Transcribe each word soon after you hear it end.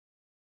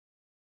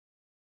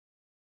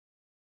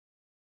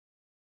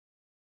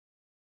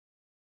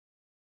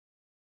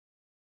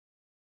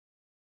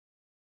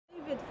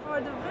David,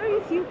 for the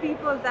very few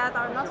people that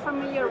are not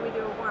familiar with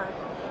your work,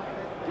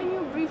 can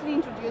you briefly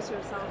introduce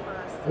yourself for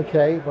us?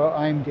 Okay, well,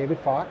 I'm David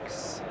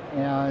Fox,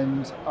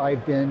 and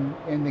I've been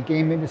in the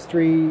game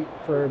industry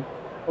for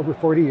over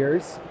 40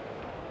 years.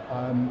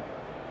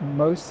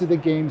 Most of the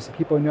games that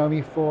people know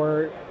me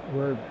for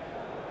were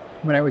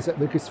when I was at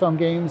Lucasfilm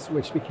Games,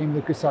 which became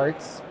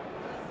LucasArts,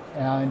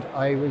 and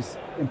I was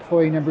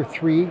employee number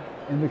 3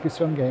 in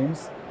Lucasfilm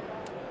Games.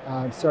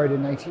 Started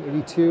in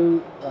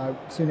 1982,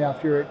 soon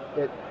after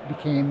it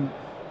became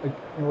an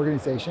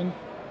organization.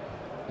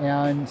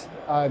 And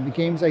the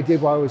games I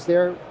did while I was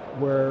there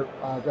were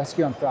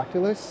Rescue on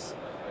Fractalus.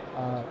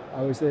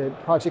 I was a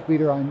project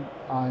leader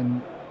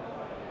on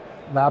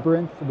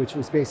Labyrinth, which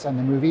was based on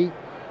the movie.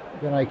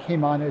 Then I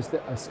came on as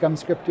a scum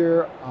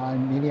scripter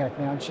on Maniac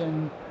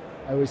Mansion.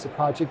 I was a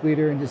project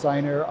leader and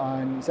designer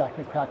on Zak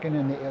McKracken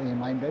and the Alien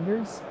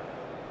Mindbenders.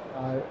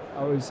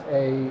 I was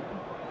a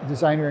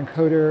designer and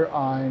coder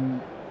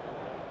on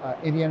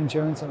Indiana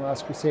Jones and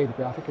Last Crusade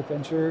graphic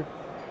adventure.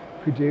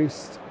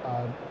 Produced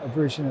a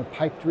version of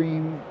Pipe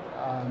Dream,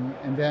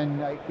 and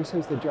then I guess I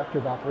was the director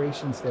of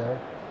operations there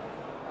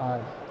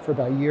for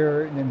about a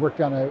year, and then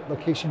worked on a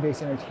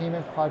location-based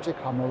entertainment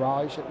project called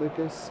Mirage at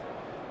Lucas.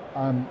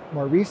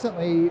 More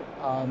recently,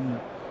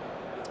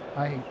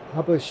 I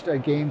published a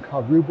game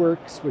called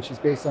RubeWorks, which is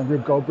based on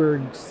Rube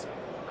Goldberg's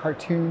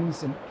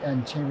cartoons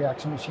and chain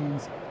reaction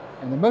machines.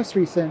 And the most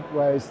recent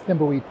was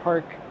Thimbleweed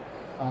Park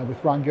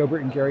with Ron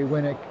Gilbert and Gary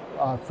Winnick,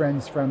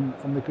 friends from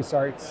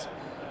LucasArts,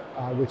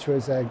 which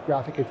was a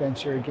graphic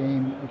adventure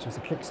game, which was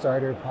a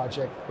Kickstarter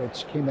project,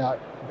 which came out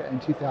in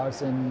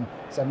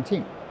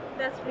 2017.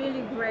 That's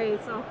really great.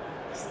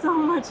 So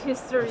much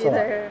history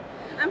there.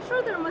 I'm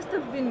sure there must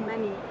have been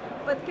many,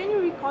 but can you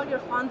recall your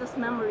fondest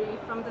memory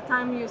from the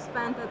time you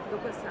spent at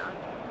LucasArts?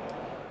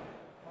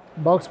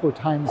 Multiple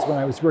times when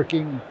I was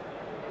working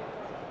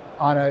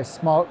on a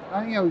small,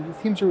 the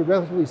teams were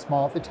relatively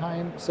small at the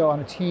time, so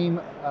on a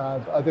team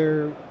of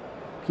other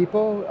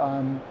people.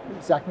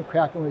 Zak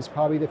McKracken was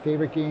probably the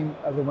favorite game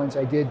of the ones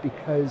I did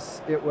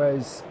because it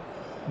was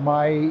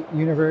my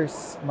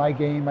universe, my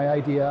game, my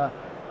idea.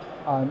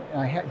 And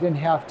I didn't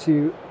have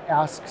to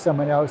ask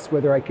someone else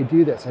whether I could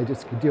do this, I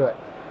just could do it.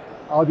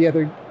 All the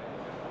other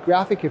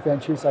graphic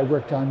adventures I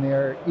worked on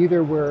there,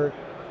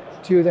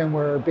 two of them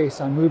were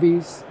based on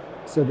movies,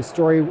 so the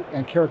story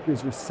and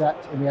characters were set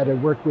and we had to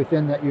work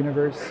within that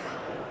universe.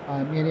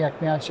 Maniac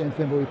Mansion and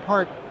Thimbleweed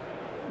Park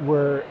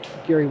were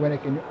Gary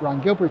Winnick and Ron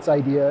Gilbert's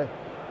idea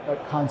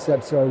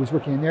concept, so I was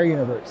working in their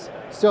universe.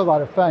 Still a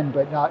lot of fun,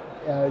 but not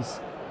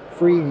as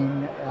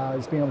freeing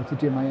as being able to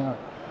do my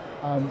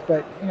own.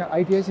 But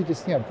ideas are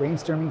just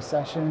brainstorming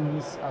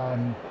sessions,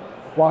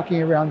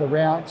 walking around the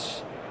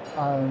ranch,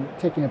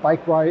 taking a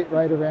bike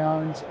ride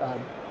around,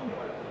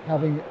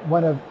 having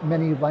one of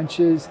many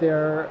lunches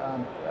there,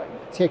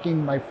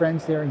 taking my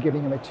friends there and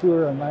giving them a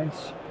tour on lunch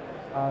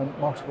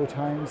multiple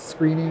times,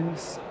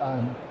 screenings.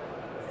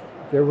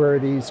 There were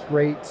these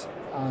great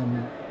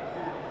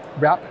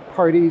wrap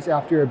parties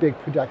after a big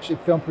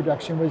film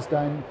production was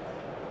done,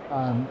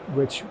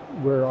 which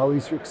were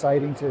always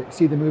exciting to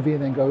see the movie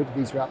and then go to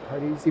these wrap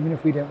parties. Even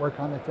if we didn't work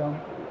on the film,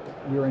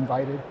 we were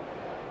invited.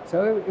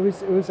 So it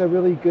was a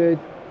really good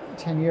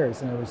 10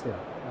 years and I was there.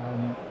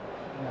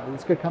 It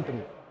was good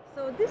company.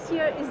 So this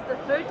year is the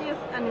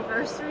 30th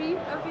anniversary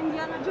of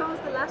Indiana Jones,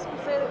 The Last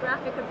Crusade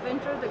graphic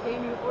adventure, the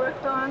game you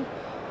worked on.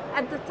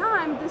 At the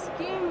time, this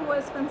game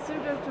was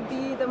considered to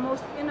be the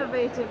most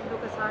innovative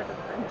LucasArts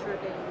adventure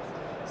games.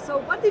 So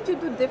what did you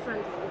do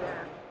differently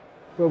there?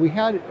 Well, we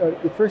had,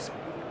 the first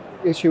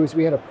issue was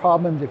we had a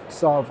problem to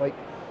solve.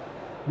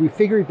 We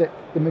figured that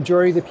the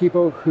majority of the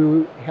people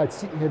who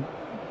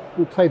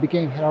who played the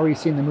game had already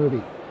seen the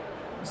movie.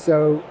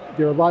 So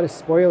there were a lot of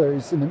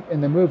spoilers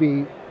in the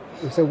movie,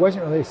 so it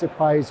wasn't really a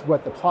surprise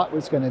what the plot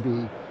was going to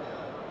be.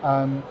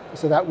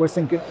 So that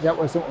wasn't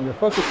what we were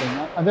focusing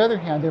on. On the other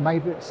hand, there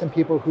might be some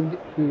people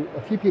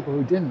a few people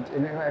who didn't,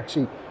 and I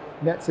actually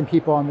met some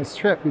people on this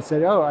trip who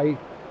said, "Oh, I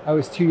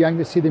was too young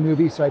to see the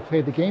movie, so I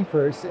played the game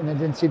first, and then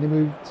didn't see the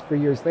movie for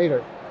years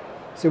later."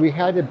 So we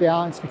had to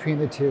balance between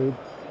the two.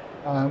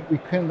 We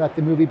couldn't let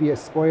the movie be a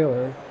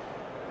spoiler.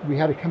 We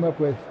had to come up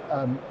with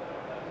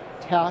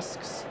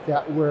tasks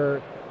that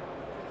were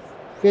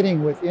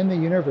fitting within the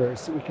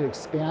universe so we could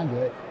expand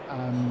it.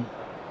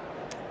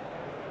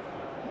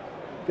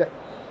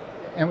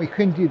 And we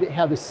couldn't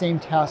have the same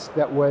task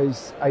that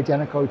was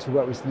identical to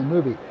what was in the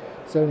movie.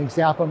 So an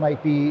example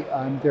might be,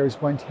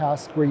 there's one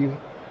task where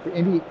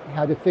Indy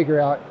had to figure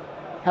out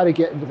how to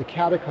get into the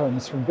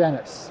catacombs from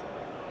Venice.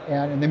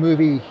 And in the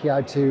movie, he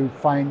had to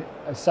find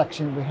a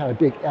section that had a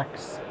big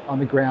X on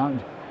the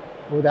ground.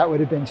 Well, that would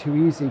have been too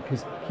easy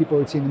because people who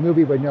had seen the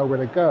movie would know where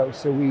to go.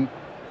 So we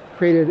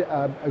created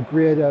a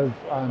grid of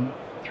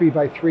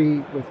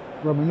 3x3 with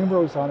Roman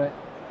numerals on it,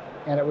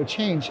 and it would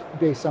change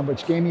based on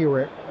which game you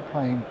were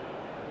playing.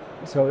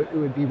 So it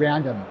would be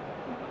random,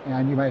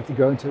 and you might have to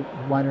go into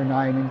 1 or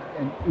 9,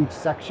 and each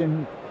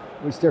section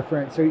was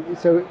different. So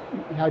you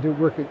had to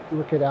work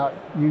it out,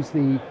 use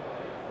the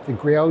the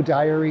Grail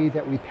diary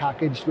that we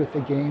packaged with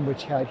the game,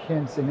 which had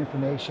hints and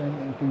information,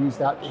 and you could use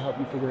that to help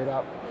you figure it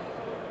out.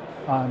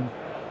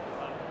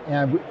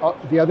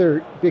 The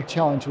other big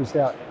challenge was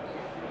that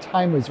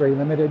time was very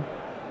limited.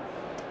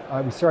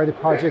 We started the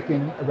project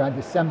in around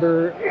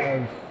December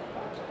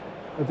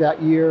of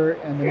that year,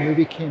 and the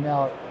movie came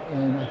out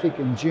I think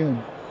in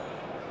June.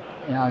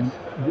 And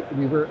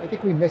I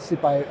think we missed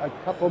it by a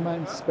couple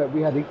months, but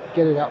we had to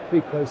get it out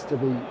pretty close to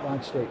the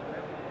launch date.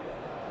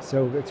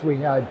 So we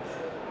had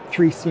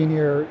 3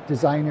 senior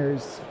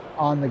designers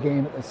on the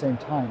game at the same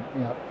time.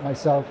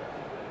 Myself,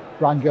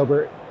 Ron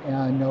Gilbert,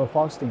 and Noah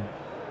Falstein.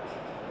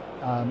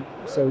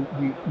 So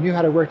we knew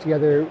how to work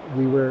together.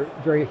 We were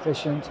very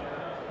efficient.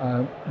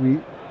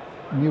 We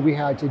knew we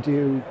had to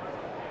do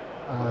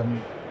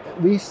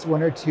at least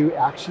 1 or 2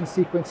 action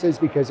sequences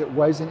because it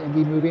was an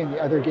indie movie, and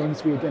the other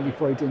games we had done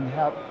before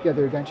the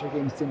other adventure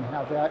games didn't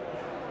have that.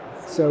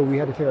 So we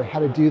had to figure out how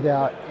to do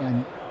that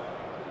and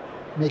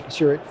make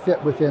sure it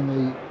fit within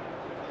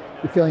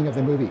the feeling of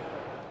the movie.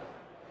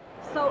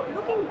 So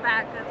looking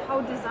back at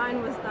how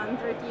design was done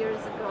 30 years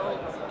ago,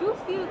 do you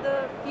feel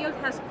the field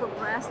has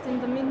progressed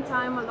in the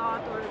meantime a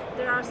lot, or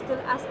there are still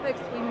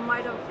aspects we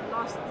might have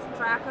lost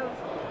track of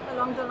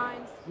along the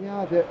lines?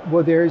 Yeah,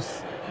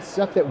 there's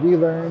stuff that we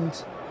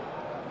learned.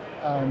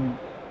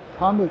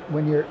 Problem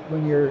when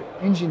you're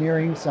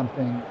engineering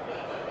something,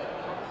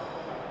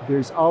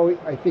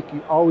 I think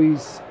you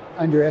always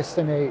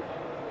underestimate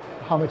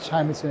how much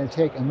time it's going to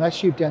take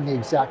unless you've done the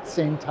exact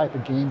same type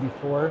of game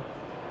before.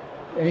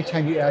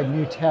 Anytime you add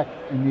new tech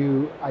and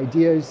new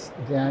ideas,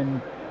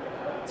 then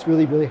it's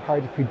really, really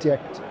hard to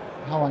predict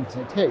how long it's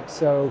going to take.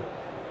 So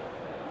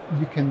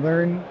you can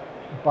learn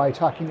by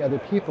talking to other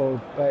people,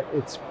 but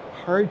it's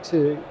hard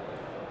to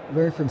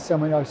learn from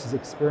someone else's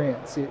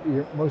experience.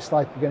 You're most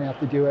likely going to have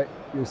to do it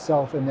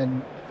yourself and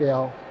then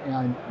fail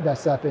and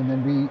mess up and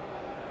then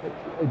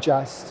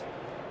readjust.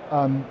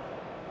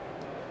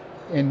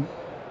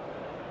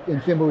 In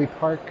Thimbleweed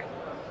Park,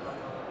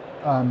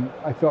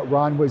 I felt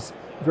Ron was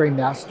very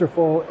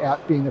masterful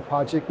at being the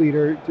project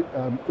leader,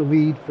 the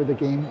lead for the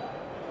game,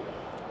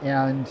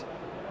 and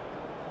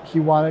he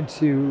wanted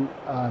to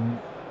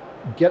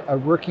get a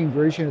working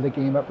version of the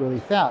game up really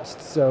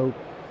fast. So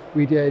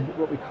we did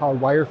what we call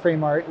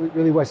wireframe art. It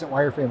really wasn't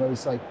wireframe, it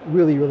was like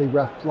really, really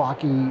rough,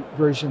 blocky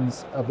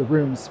versions of the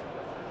rooms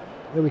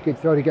that we could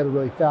throw together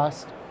really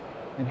fast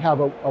and have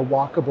a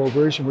walkable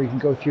version where you can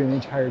go through the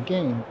entire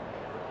game.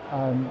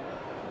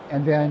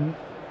 And then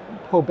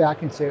pull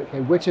back and say, okay,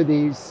 which of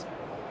these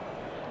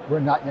were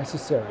not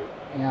necessary?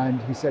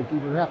 And he said, you're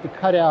going to have to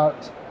cut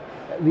out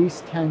at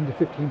least 10 to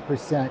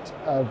 15%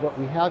 of what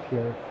we have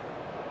here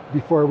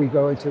before we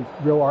go into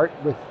real art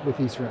with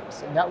these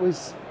rooms. And that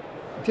was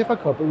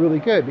difficult, but really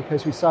good,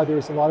 because we saw there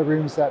was a lot of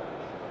rooms that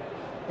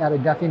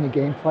added nothing to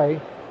gameplay,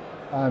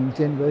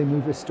 didn't really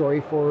move the story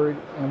forward,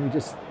 and we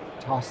just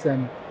tossed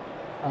them,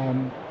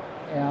 and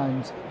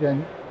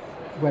then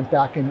went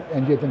back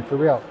and did them for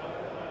real.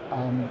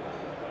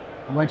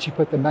 Once you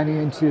put the money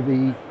into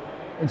the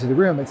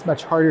room, it's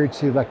much harder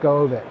to let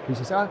go of it, because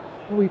you say, oh,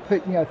 well, we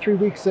put 3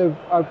 weeks of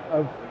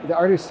the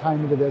artist's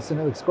time into this, and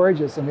it looks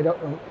gorgeous, and we don't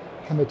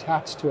become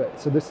attached to it.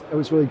 So it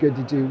was really good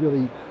to do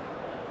really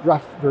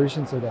rough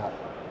versions of that.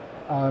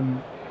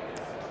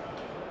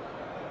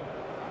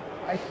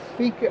 I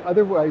think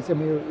otherwise, I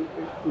mean,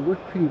 it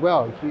worked pretty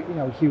well.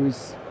 He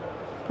was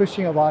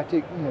pushing a lot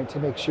to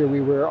make sure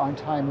we were on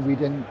time and we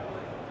didn't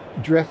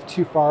drift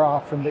too far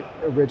off from the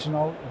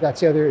original.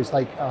 That's the other is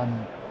like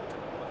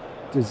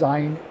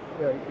design,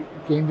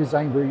 game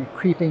design, where you're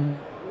creeping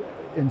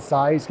in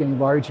size, getting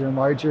larger and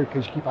larger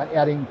because you keep on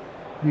adding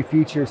new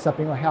features.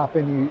 Something will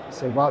happen. You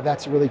say, "Wow,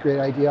 that's a really great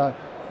idea.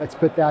 Let's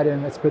put that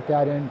in. Let's put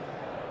that in."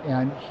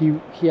 And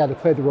he had to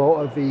play the role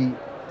of the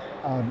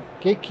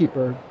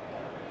gatekeeper,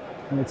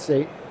 and would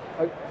say,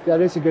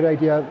 "That is a good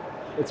idea.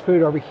 Let's put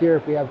it over here.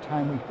 If we have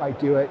time, we might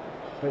do it,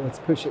 but let's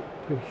push it."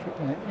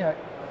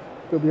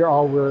 But we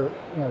all were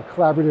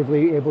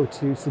collaboratively able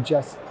to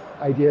suggest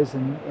ideas,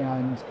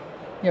 and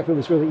if it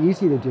was really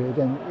easy to do,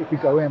 then it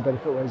could go in. But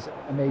if it was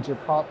a major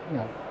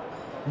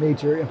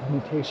major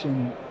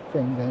implementation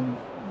thing, then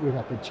we'd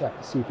have to check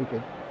to see if we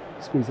could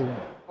squeeze it in.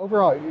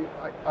 Overall,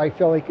 I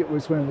felt like it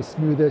was one of the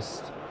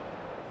smoothest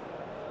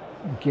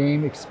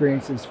game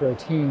experiences for a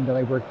team that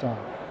I worked on.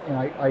 And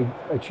I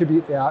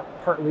attribute that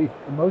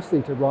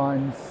mostly to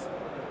Ron's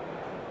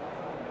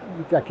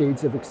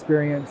decades of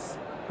experience,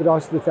 but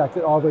also the fact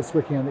that all of us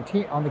working on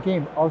the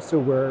game also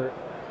were,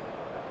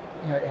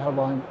 had a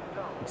long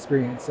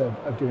experience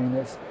of doing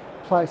this.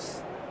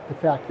 Plus the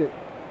fact that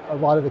a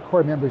lot of the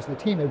core members of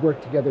the team had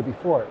worked together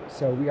before.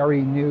 So we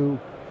already knew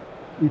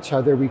each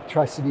other, we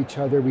trusted each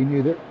other, we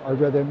knew that our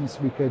rhythms,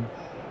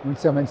 when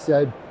someone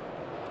said,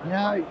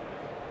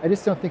 I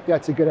just don't think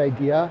that's a good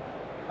idea,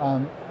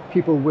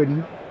 people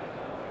wouldn't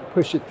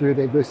push it through,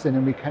 they'd listen,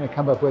 and we kind of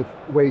come up with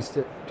ways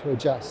to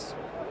adjust.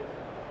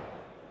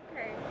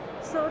 Okay,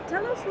 so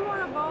tell us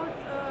more about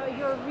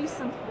your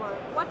recent work.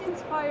 What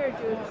inspired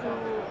you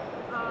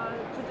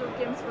to do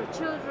games for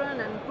children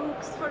and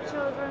books for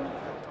children?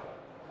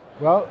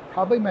 Well,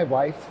 probably my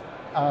wife.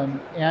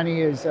 Annie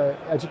is an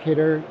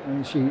educator,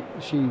 and she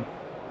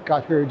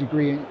got her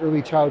degree in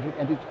early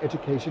childhood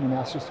education, a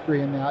master's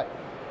degree in that.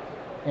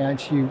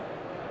 And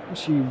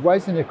she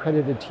was an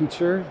accredited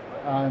teacher,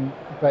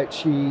 but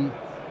she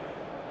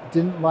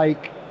didn't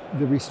like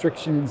the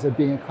restrictions of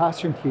being a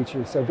classroom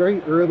teacher. So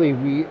very early,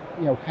 we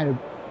kind of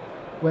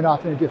went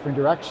off in a different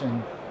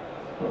direction.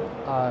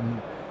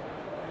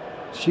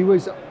 She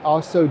was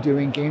also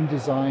doing game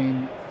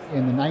design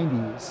in the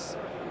 90s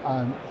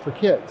for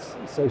kids.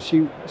 So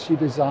she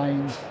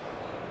designed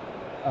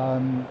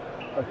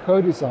or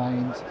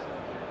co-designed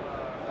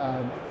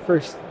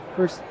first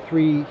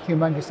three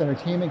humongous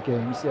entertainment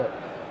games.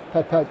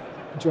 Putt Putt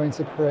Joins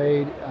the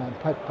Parade,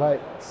 Putt Putt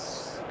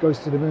Goes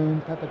to the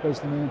Moon, Putt Putt Goes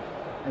to the Moon,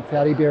 and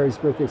Fatty Bear's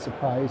Birthday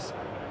Surprise.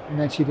 And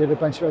then she did a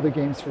bunch of other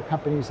games for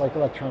companies like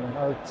Electronic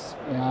Arts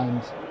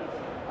and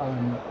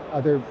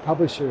other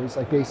publishers,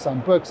 like based on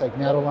books, like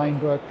Madeline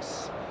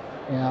Books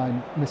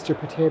and Mr.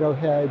 Potato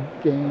Head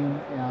game.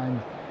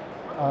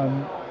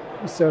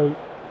 And so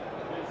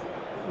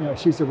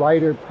she's a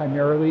writer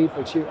primarily,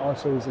 but she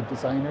also is a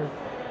designer.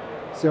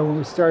 So when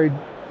we started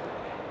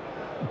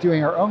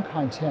doing our own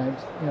content,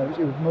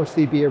 it would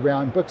mostly be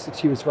around books that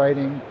she was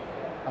writing,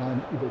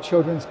 either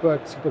children's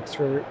books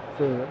for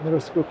middle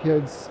school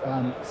kids,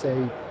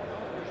 say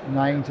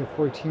 9 to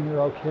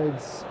 14-year-old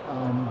kids,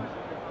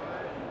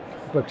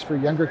 books for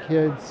younger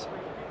kids,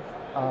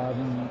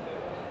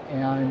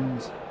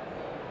 and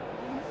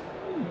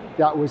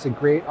that was a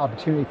great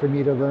opportunity for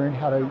me to learn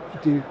how to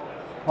do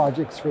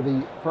projects for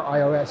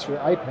iOS or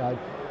iPad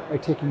by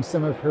taking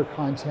some of her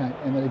content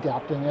and then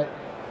adapting it.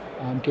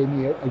 Gave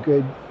me a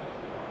good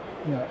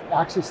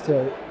access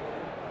to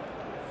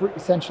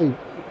essentially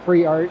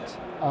free art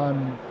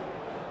and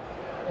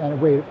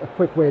a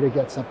quick way to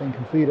get something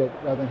completed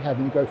rather than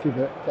having to go through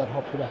that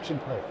whole production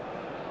part.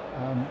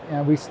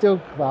 And we still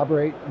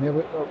collaborate. We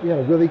had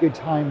a really good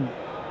time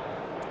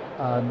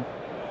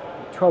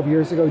 12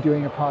 years ago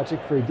doing a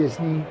project for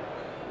Disney.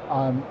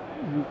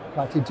 We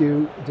got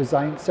to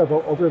design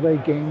several overlay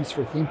games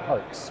for theme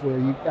parks where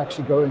you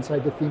actually go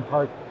inside the theme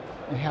park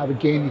and have a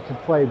game you can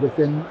play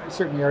within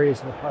certain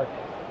areas of the park.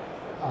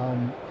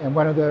 And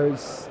one of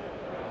those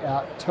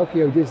at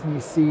Tokyo Disney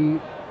Sea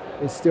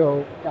is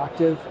still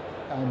active.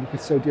 You can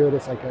still do it.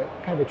 It's like a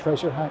kind of a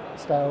treasure hunt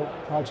style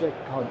project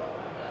called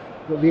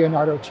the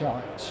Leonardo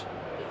Challenge.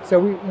 So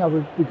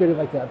we're good at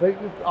like that. But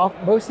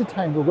most of the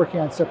time we're working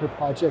on separate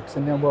projects,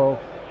 and then we'll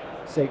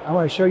say, I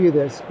want to show you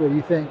this, what do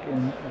you think?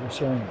 And we're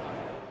sharing it.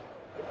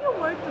 If you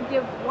were to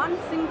give one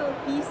single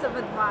piece of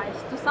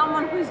advice to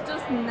someone who's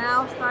just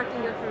now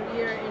starting a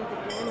career in the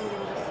gaming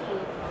industry,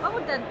 what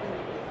would that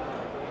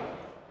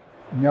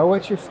be? Know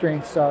what your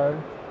strengths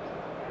are.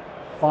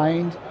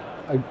 Find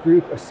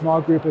a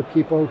small group of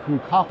people who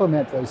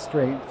complement those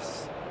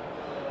strengths,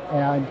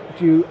 and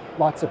do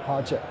lots of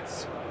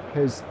projects,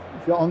 because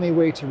the only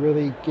way to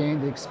really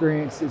gain the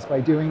experience is by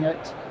doing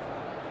it.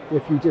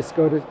 If you just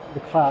go to the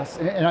class,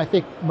 and I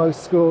think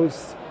most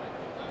schools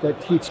that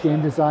teach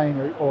game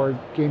design or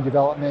game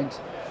development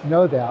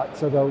know that,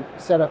 so they'll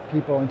set up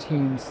people and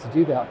teams to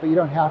do that. But you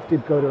don't have to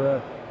go to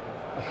a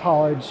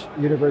college,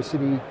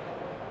 university,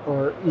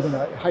 or even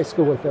a high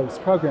school with those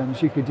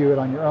programs. You could do it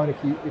on your own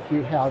if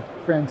you have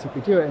friends who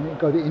could do it, and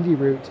go the indie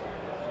route.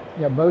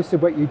 Most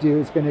of what you do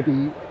is going to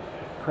be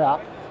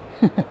crap.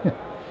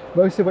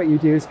 Most of what you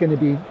do is going to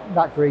be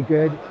not very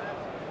good,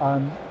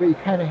 but you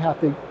kind of have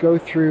to go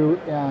through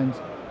and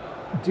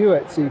do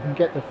it so you can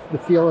get the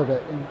feel of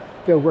it and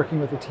feel working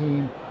with a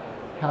team,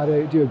 how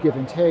to do a give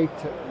and take,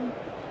 to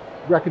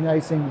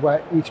recognizing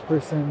what each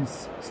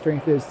person's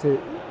strength is, to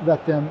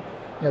let them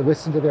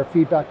listen to their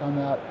feedback on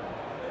that.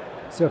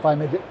 So if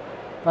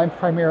I'm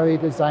primarily a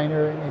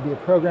designer, maybe a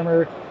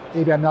programmer,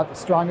 maybe I'm not the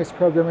strongest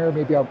programmer,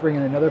 maybe I'll bring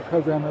in another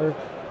programmer.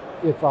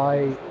 If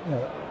I'm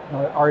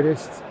an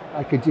artist,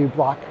 I could do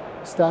block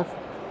stuff,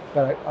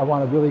 but I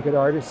want a really good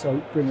artist,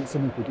 so bring in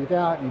someone who could do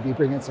that. Maybe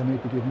bring in someone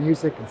who could do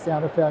music and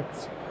sound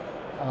effects,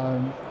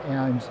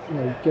 and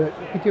you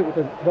could do it with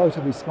a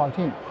relatively small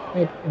team.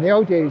 In the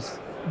old days,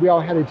 we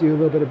all had to do a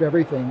little bit of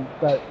everything,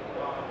 but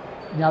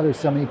now there's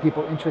so many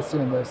people interested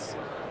in this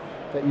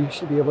that you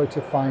should be able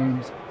to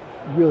find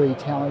really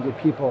talented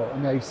people.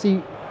 I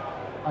see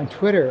on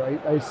Twitter,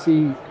 I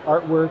see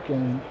artwork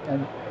and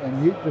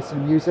listen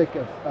to music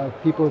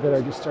of people that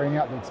are just starting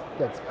out.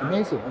 That's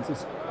amazing.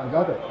 I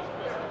love it.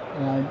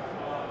 And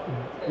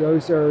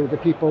those are the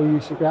people you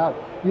should grab.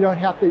 You don't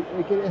have to,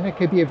 and it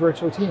could be a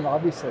virtual team,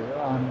 obviously.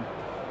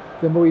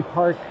 Thimbleweed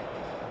Park,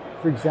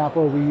 for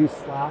example, we use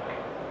Slack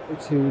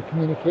to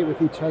communicate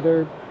with each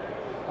other.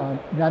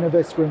 None of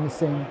us were in the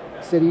same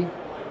city.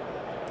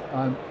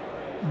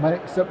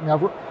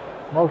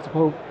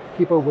 Multiple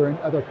people were in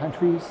other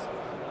countries,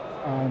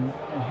 and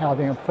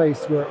having a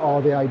place where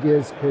all the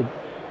ideas could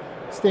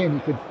stay, and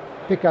you could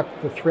pick up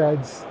the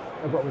threads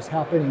of what was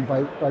happening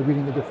by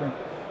reading the different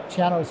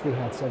channels we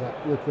had set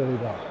up. Worked really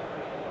well.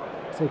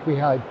 It's like we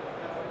had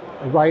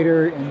a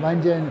writer in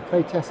London, a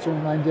playtester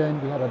in London.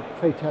 We had a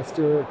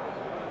playtester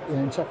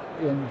in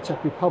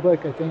Czech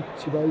Republic, I think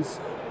she was.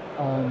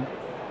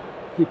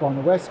 people on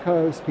the West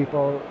Coast,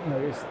 people,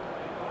 just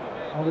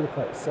all over the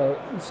place.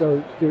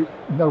 So you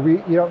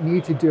don't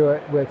need to do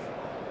it with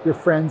your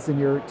friends in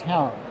your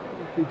town.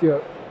 You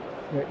do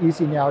it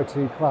easy now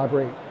to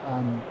collaborate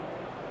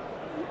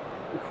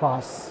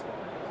across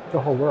the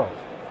whole world.